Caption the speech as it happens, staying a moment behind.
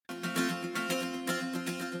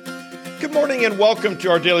Good morning and welcome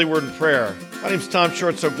to our Daily Word and Prayer. My name is Tom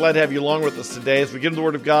Short, so glad to have you along with us today as we get into the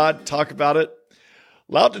Word of God, talk about it,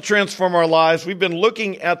 allow it to transform our lives. We've been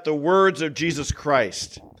looking at the words of Jesus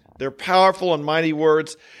Christ. They're powerful and mighty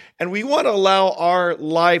words, and we want to allow our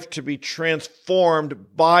life to be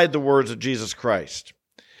transformed by the words of Jesus Christ.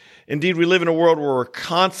 Indeed, we live in a world where we're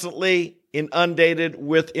constantly inundated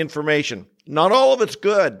with information. Not all of it's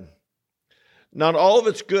good. Not all of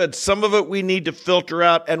it's good. Some of it we need to filter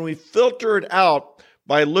out, and we filter it out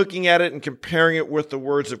by looking at it and comparing it with the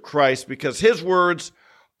words of Christ, because his words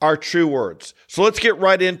are true words. So let's get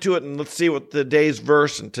right into it, and let's see what today's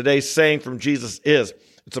verse and today's saying from Jesus is.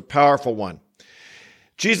 It's a powerful one.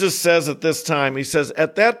 Jesus says at this time, he says,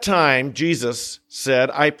 "At that time, Jesus said,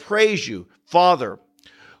 I praise you, Father,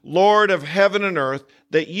 Lord of heaven and earth,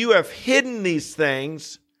 that you have hidden these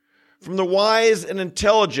things from the wise and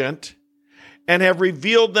intelligent and have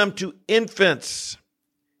revealed them to infants.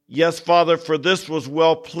 Yes, Father, for this was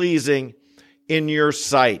well-pleasing in your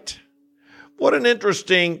sight." What an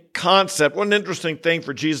interesting concept. What an interesting thing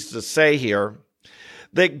for Jesus to say here,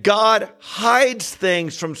 that God hides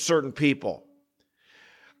things from certain people.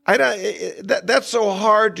 That's so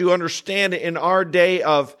hard to understand in our day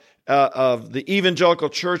of the evangelical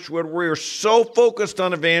church, where we are so focused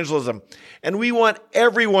on evangelism, and we want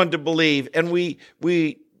everyone to believe, and we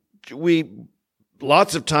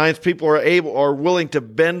lots of times people are willing to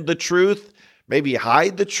bend the truth, maybe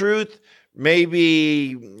hide the truth,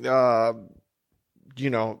 maybe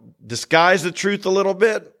disguise the truth a little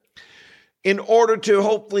bit, in order to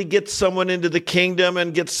hopefully get someone into the kingdom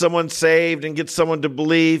and get someone saved and get someone to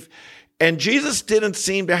believe. And Jesus didn't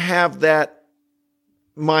seem to have that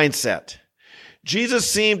mindset. Jesus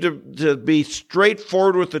seemed to be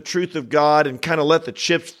straightforward with the truth of God and kind of let the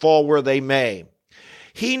chips fall where they may.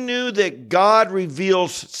 He knew that God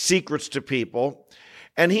reveals secrets to people,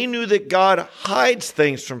 and he knew that God hides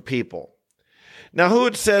things from people. Now, who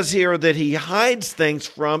it says here that he hides things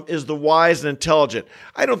from is the wise and intelligent.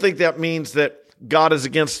 I don't think that means that God is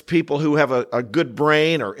against people who have a good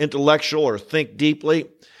brain or intellectual or think deeply.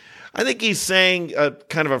 I think he's saying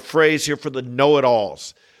kind of a phrase here for the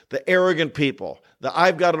know-it-alls, the arrogant people, the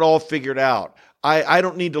I've got it all figured out. I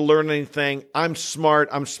don't need to learn anything. I'm smart.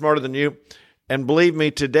 I'm smarter than you. And believe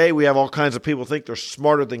me, today we have all kinds of people think they're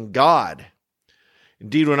smarter than God.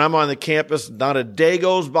 Indeed, when I'm on the campus, not a day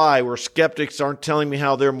goes by where skeptics aren't telling me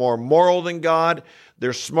how they're more moral than God,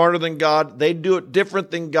 they're smarter than God, they do it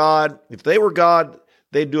different than God. If they were God,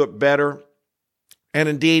 they'd do it better. And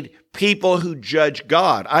indeed, people who judge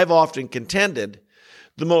God, I've often contended,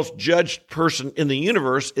 the most judged person in the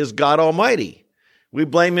universe is God Almighty. We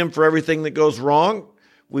blame him for everything that goes wrong.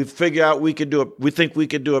 We figure out we think we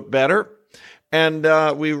could do it better. And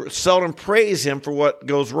we seldom praise him for what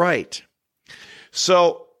goes right.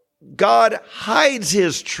 So God hides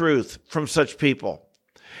his truth from such people.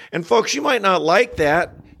 And folks, you might not like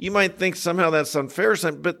that. You might think somehow that's unfair,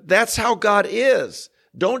 but that's how God is.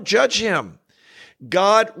 Don't judge him.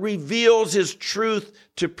 God reveals his truth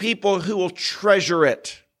to people who will treasure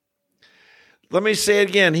it. Let me say it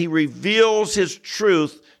again. He reveals his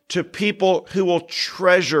truth to people who will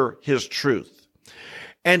treasure his truth.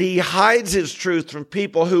 And he hides his truth from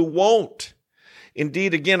people who won't.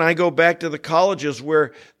 Indeed, again, I go back to the colleges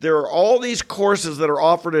where there are all these courses that are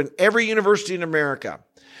offered in every university in America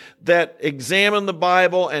that examine the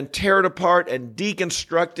Bible and tear it apart and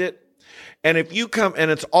deconstruct it. And if you come,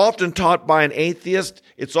 and it's often taught by an atheist,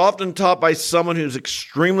 it's often taught by someone who's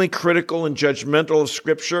extremely critical and judgmental of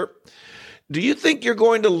Scripture. Do you think you're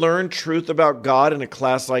going to learn truth about God in a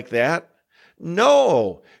class like that?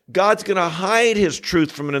 No. God's going to hide his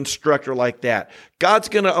truth from an instructor like that. God's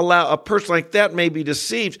going to allow a person like that may be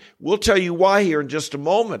deceived. We'll tell you why here in just a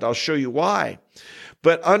moment. I'll show you why.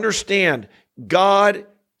 But understand, God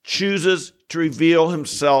chooses to reveal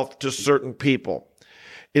himself to certain people.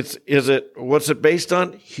 What's it based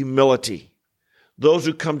on? Humility. Those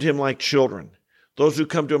who come to him like children. Those who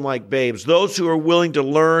come to him like babes. Those who are willing to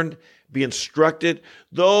learn, be instructed.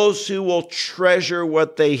 Those who will treasure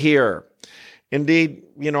what they hear. Indeed,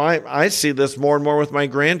 I see this more and more with my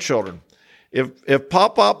grandchildren. If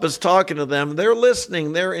Pop-Pop is talking to them, they're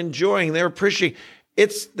listening, they're enjoying, they're appreciating.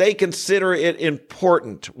 They consider it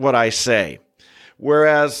important what I say.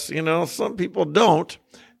 Whereas, some people don't.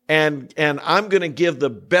 And I'm going to give the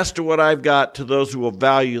best of what I've got to those who will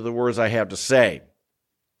value the words I have to say.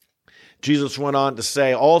 Jesus went on to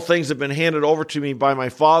say, all things have been handed over to me by my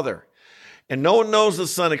Father. And no one knows the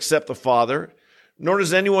Son except the Father, nor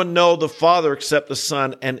does anyone know the Father except the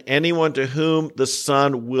Son, and anyone to whom the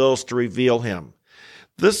Son wills to reveal him.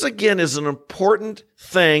 This, again, is an important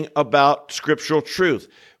thing about scriptural truth.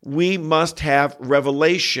 we must have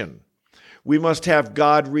revelation. We must have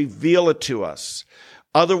God reveal it to us.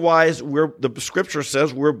 Otherwise, the scripture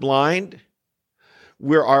says we're blind,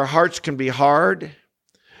 our hearts can be hard,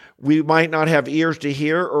 we might not have ears to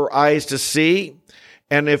hear or eyes to see.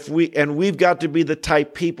 And we've got to be the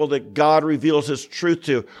type people that God reveals his truth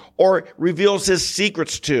to, or reveals his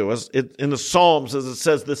secrets to. As in the Psalms, as it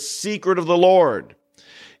says, the secret of the Lord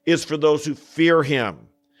is for those who fear him.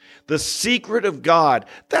 The secret of God,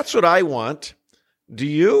 that's what I want. Do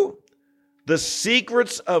you? The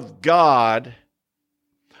secrets of God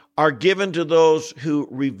are given to those who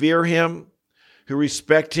revere him, who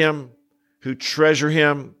respect him, who treasure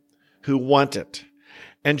him, who want it.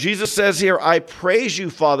 And Jesus says here, I praise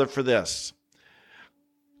you, Father, for this.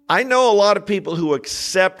 I know a lot of people who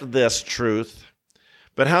accept this truth,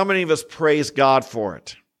 but how many of us praise God for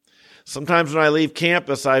it? Sometimes when I leave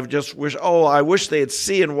campus, I just wish, I wish they'd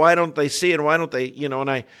see, and why don't they see, and why don't they,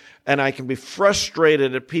 and I can be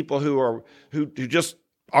frustrated at people who just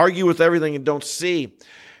argue with everything and don't see.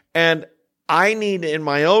 And I need in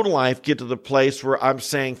my own life get to the place where I'm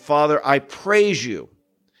saying, Father, I praise you.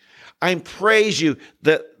 I praise you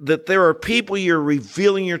that there are people you're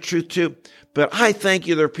revealing your truth to, but I thank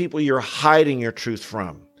you there are people you're hiding your truth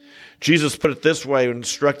from. Jesus put it this way when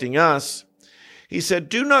instructing us. He said,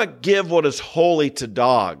 do not give what is holy to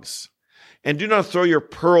dogs, and do not throw your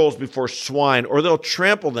pearls before swine, or they'll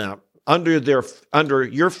trample them under their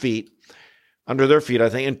feet,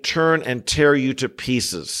 and turn and tear you to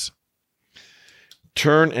pieces.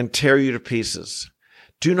 Turn and tear you to pieces.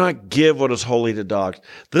 Do not give what is holy to dogs.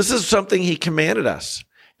 This is something he commanded us,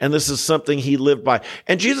 and this is something he lived by.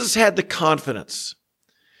 And Jesus had the confidence.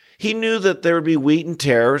 He knew that there would be wheat and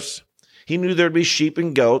tares. He knew there would be sheep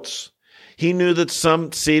and goats. He knew that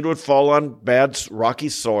some seed would fall on bad, rocky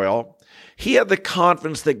soil. He had the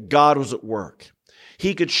confidence that God was at work.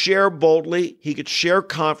 He could share boldly. He could share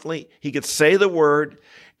confidently. He could say the word,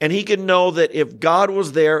 and he could know that if God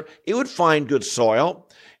was there, it would find good soil.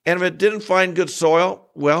 And if it didn't find good soil,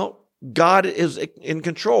 well, God is in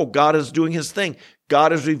control. God is doing his thing.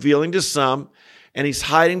 God is revealing to some, and he's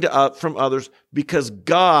hiding from others because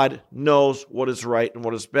God knows what is right and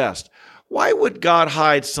what is best. Why would God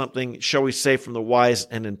hide something, shall we say, from the wise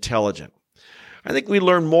and intelligent? I think we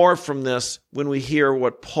learn more from this when we hear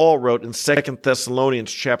what Paul wrote in 2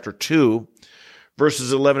 Thessalonians chapter 2,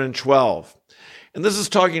 verses 11 and 12. And this is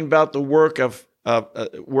talking about the work of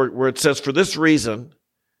where it says, for this reason,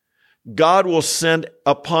 God will send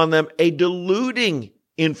upon them a deluding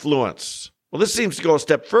influence. Well, this seems to go a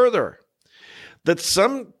step further. That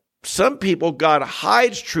some people God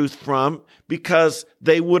hides truth from because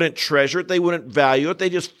they wouldn't treasure it, they wouldn't value it, they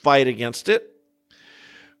just fight against it.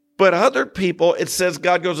 But other people, it says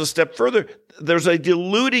God goes a step further. There's a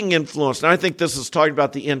deluding influence. And I think this is talking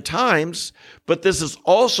about the end times, but this is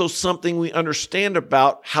also something we understand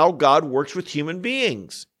about how God works with human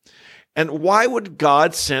beings. And why would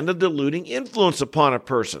God send a deluding influence upon a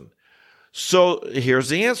person? So here's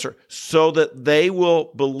the answer. So that they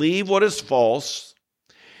will believe what is false,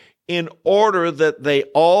 in order that they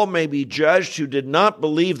all may be judged who did not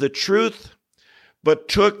believe the truth, but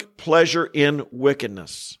took pleasure in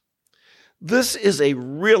wickedness. This is a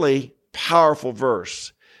really powerful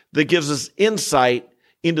verse that gives us insight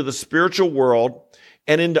into the spiritual world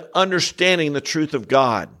and into understanding the truth of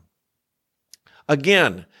God.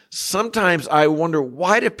 Again, sometimes I wonder,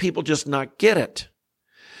 why do people just not get it?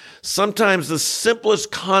 Sometimes the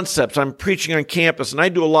simplest concepts, I'm preaching on campus, and I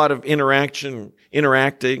do a lot of interacting,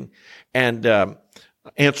 and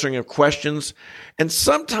answering of questions. And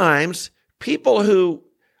sometimes people who,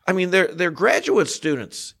 they're graduate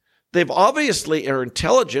students. They've obviously are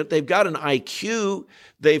intelligent. They've got an IQ.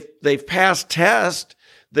 They've passed tests.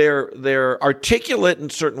 They're articulate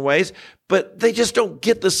in certain ways, but they just don't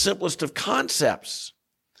get the simplest of concepts.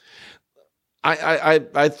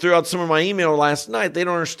 I threw out some of my email last night. They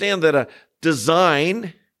don't understand that a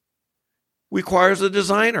design requires a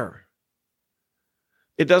designer.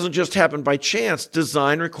 It doesn't just happen by chance.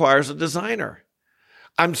 Design requires a designer.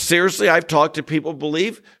 I've talked to people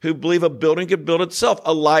who believe a building could build itself,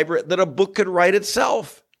 a library, that a book could write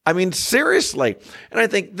itself. Seriously. And I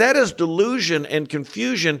think that is delusion and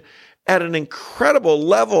confusion at an incredible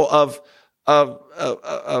level of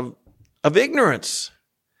ignorance.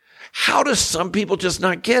 How do some people just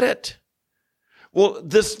not get it? Well,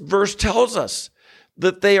 this verse tells us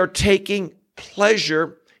that they are taking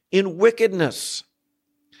pleasure in wickedness.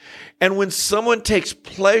 And when someone takes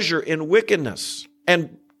pleasure in wickedness,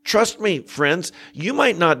 and trust me, friends, you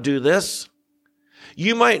might not do this.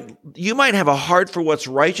 You might have a heart for what's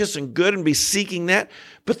righteous and good and be seeking that,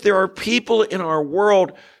 but there are people in our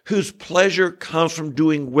world whose pleasure comes from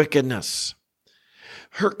doing wickedness.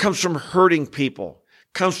 Comes from hurting people,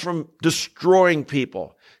 comes from destroying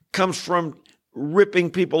people, comes from ripping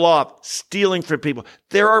people off, stealing from people.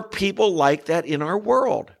 There are people like that in our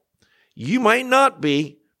world. You might not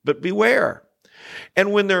be, but beware.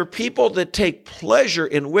 And when there are people that take pleasure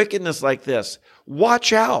in wickedness like this,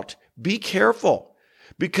 watch out, be careful,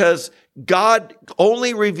 because God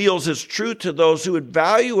only reveals his truth to those who would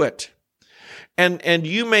value it. And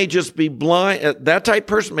you may just be blind. That type of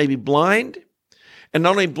person may be blind, and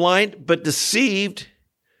not only blind, but deceived,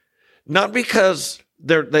 not because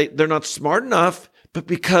they're not smart enough, but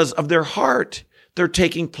because of their heart. They're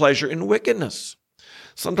taking pleasure in wickedness.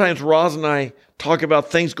 Sometimes Roz and I talk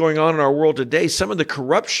about things going on in our world today, some of the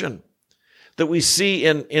corruption that we see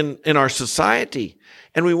in our society.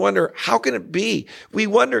 And we wonder, how can it be? We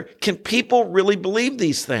wonder, can people really believe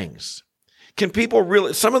these things? Can people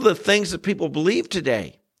really, some of the things that people believe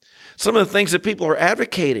today, some of the things that people are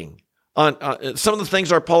advocating, on some of the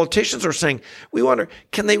things our politicians are saying, we wonder,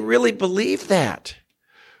 can they really believe that?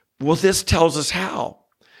 Well, this tells us how.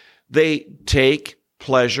 They take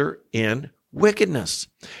pleasure in wickedness.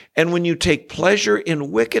 And when you take pleasure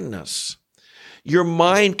in wickedness, your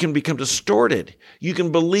mind can become distorted. You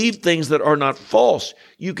can believe things that are not false.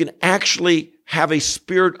 You can actually have a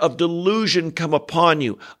spirit of delusion come upon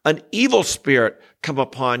you, an evil spirit come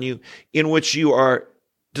upon you in which you are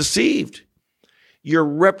deceived. Your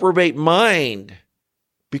reprobate mind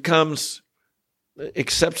accepts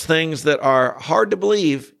things that are hard to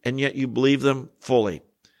believe, and yet you believe them fully.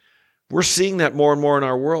 We're seeing that more and more in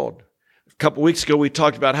our world. A couple weeks ago, we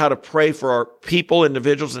talked about how to pray for our people,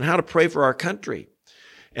 individuals, and how to pray for our country.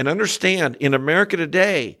 And understand, in America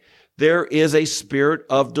today, there is a spirit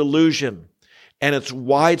of delusion, and it's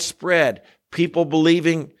widespread. People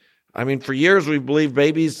believing, for years we believed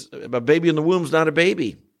a baby in the womb is not a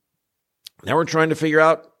baby. Now we're trying to figure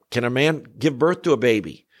out, can a man give birth to a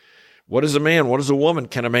baby? What is a man? What is a woman?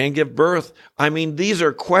 Can a man give birth? These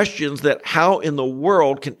are questions that how in the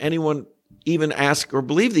world can anyone even ask or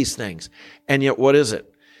believe these things? And yet, what is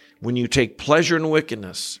it? When you take pleasure in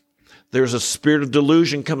wickedness, there's a spirit of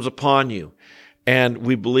delusion comes upon you, and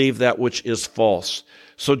we believe that which is false.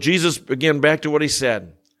 So Jesus, again, back to what he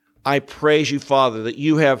said, I praise you, Father, that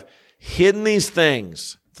you have hidden these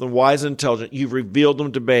things from the wise and intelligent. You've revealed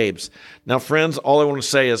them to babes. Now, friends, all I want to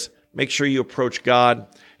say is make sure you approach God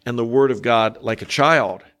and the Word of God like a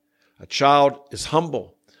child. A child is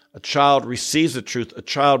humble. A child receives the truth. A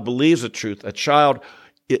child believes the truth. A child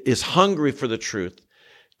is hungry for the truth.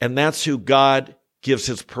 And that's who God gives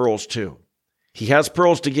his pearls to. He has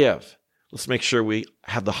pearls to give. Let's make sure we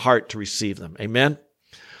have the heart to receive them. Amen?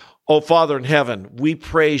 Oh, Father in heaven, we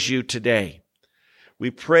praise you today. We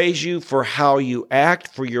praise you for how you act,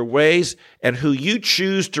 for your ways, and who you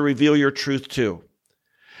choose to reveal your truth to.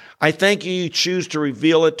 I thank you choose to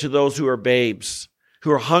reveal it to those who are babes,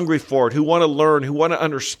 who are hungry for it, who want to learn, who want to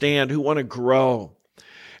understand, who want to grow.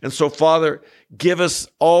 And so, Father, give us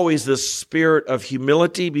always this spirit of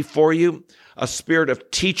humility before you, a spirit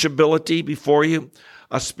of teachability before you,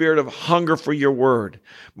 a spirit of hunger for your word.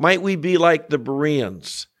 Might we be like the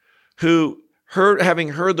Bereans who, having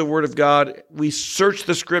heard the word of God, we search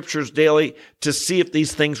the scriptures daily to see if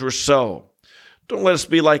these things were so. Don't let us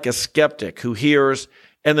be like a skeptic who hears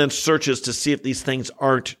and then searches to see if these things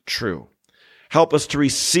aren't true. Help us to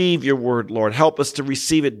receive your word, Lord. Help us to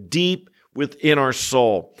receive it deep within our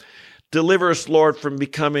soul. Deliver us, Lord, from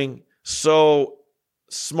becoming so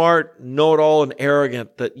smart, know-it-all, and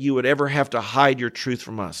arrogant that you would ever have to hide your truth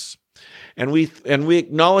from us. And we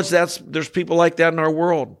acknowledge that there's people like that in our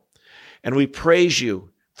world. And we praise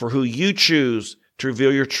you for who you choose to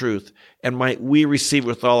reveal your truth. And might we receive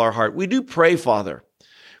with all our heart. We do pray, Father.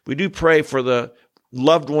 We do pray for the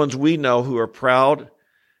loved ones we know who are proud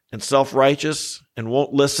and self-righteous and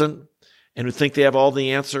won't listen and who think they have all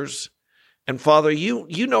the answers. And Father,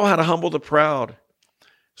 you know how to humble the proud.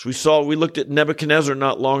 So we looked at Nebuchadnezzar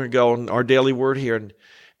not long ago in our daily word here,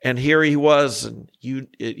 and here he was, and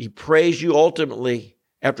he praised you ultimately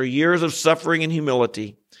after years of suffering and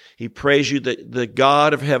humility. He praised you that the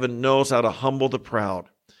God of heaven knows how to humble the proud.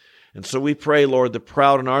 And so we pray, Lord, the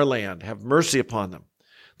proud in our land, have mercy upon them.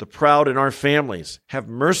 The proud in our families, have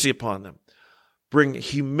mercy upon them. Bring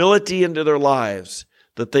humility into their lives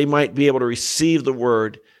that they might be able to receive the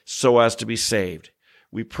word so as to be saved.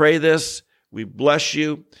 We pray this, we bless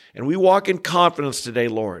you, and we walk in confidence today,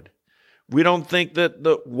 Lord. We don't think that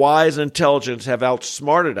the wise and intelligent have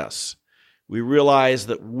outsmarted us. We realize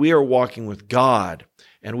that we are walking with God,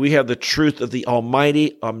 And we have the truth of the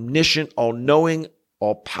almighty, omniscient, all-knowing,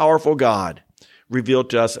 all-powerful God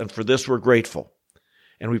revealed to us. And for this, we're grateful.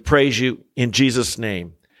 And we praise you in Jesus'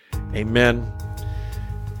 name. Amen.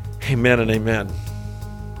 Amen and amen.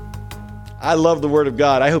 I love the Word of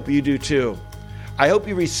God. I hope you do too. I hope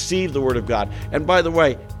you receive the Word of God. And by the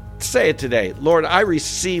way, say it today. Lord, I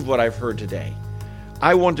receive what I've heard today.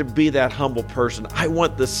 I want to be that humble person. I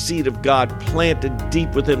want the seed of God planted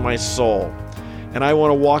deep within my soul. And I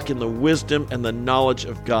want to walk in the wisdom and the knowledge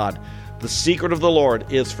of God. The secret of the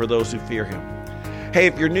Lord is for those who fear Him. Hey,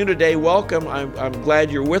 if you're new today, welcome. I'm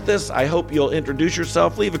glad you're with us. I hope you'll introduce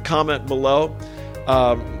yourself. Leave a comment below.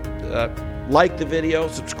 Like the video.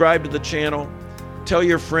 Subscribe to the channel. Tell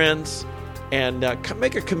your friends. And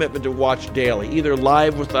make a commitment to watch daily, either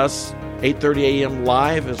live with us, 8:30 a.m.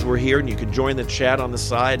 live as we're here, and you can join the chat on the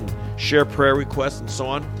side and share prayer requests and so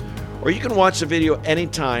on. Or you can watch the video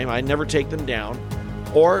anytime. I never take them down.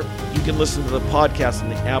 Or you can listen to the podcast on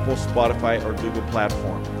the Apple, Spotify, or Google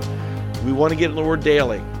platform. We want to get in the Word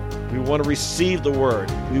daily. We want to receive the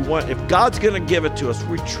Word. If God's going to give it to us,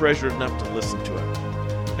 we treasure it enough to listen to it.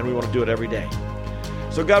 And we want to do it every day.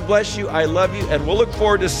 So God bless you. I love you. And we'll look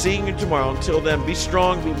forward to seeing you tomorrow. Until then, be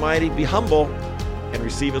strong, be mighty, be humble, and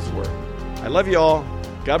receive His Word. I love you all.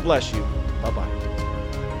 God bless you. Bye-bye.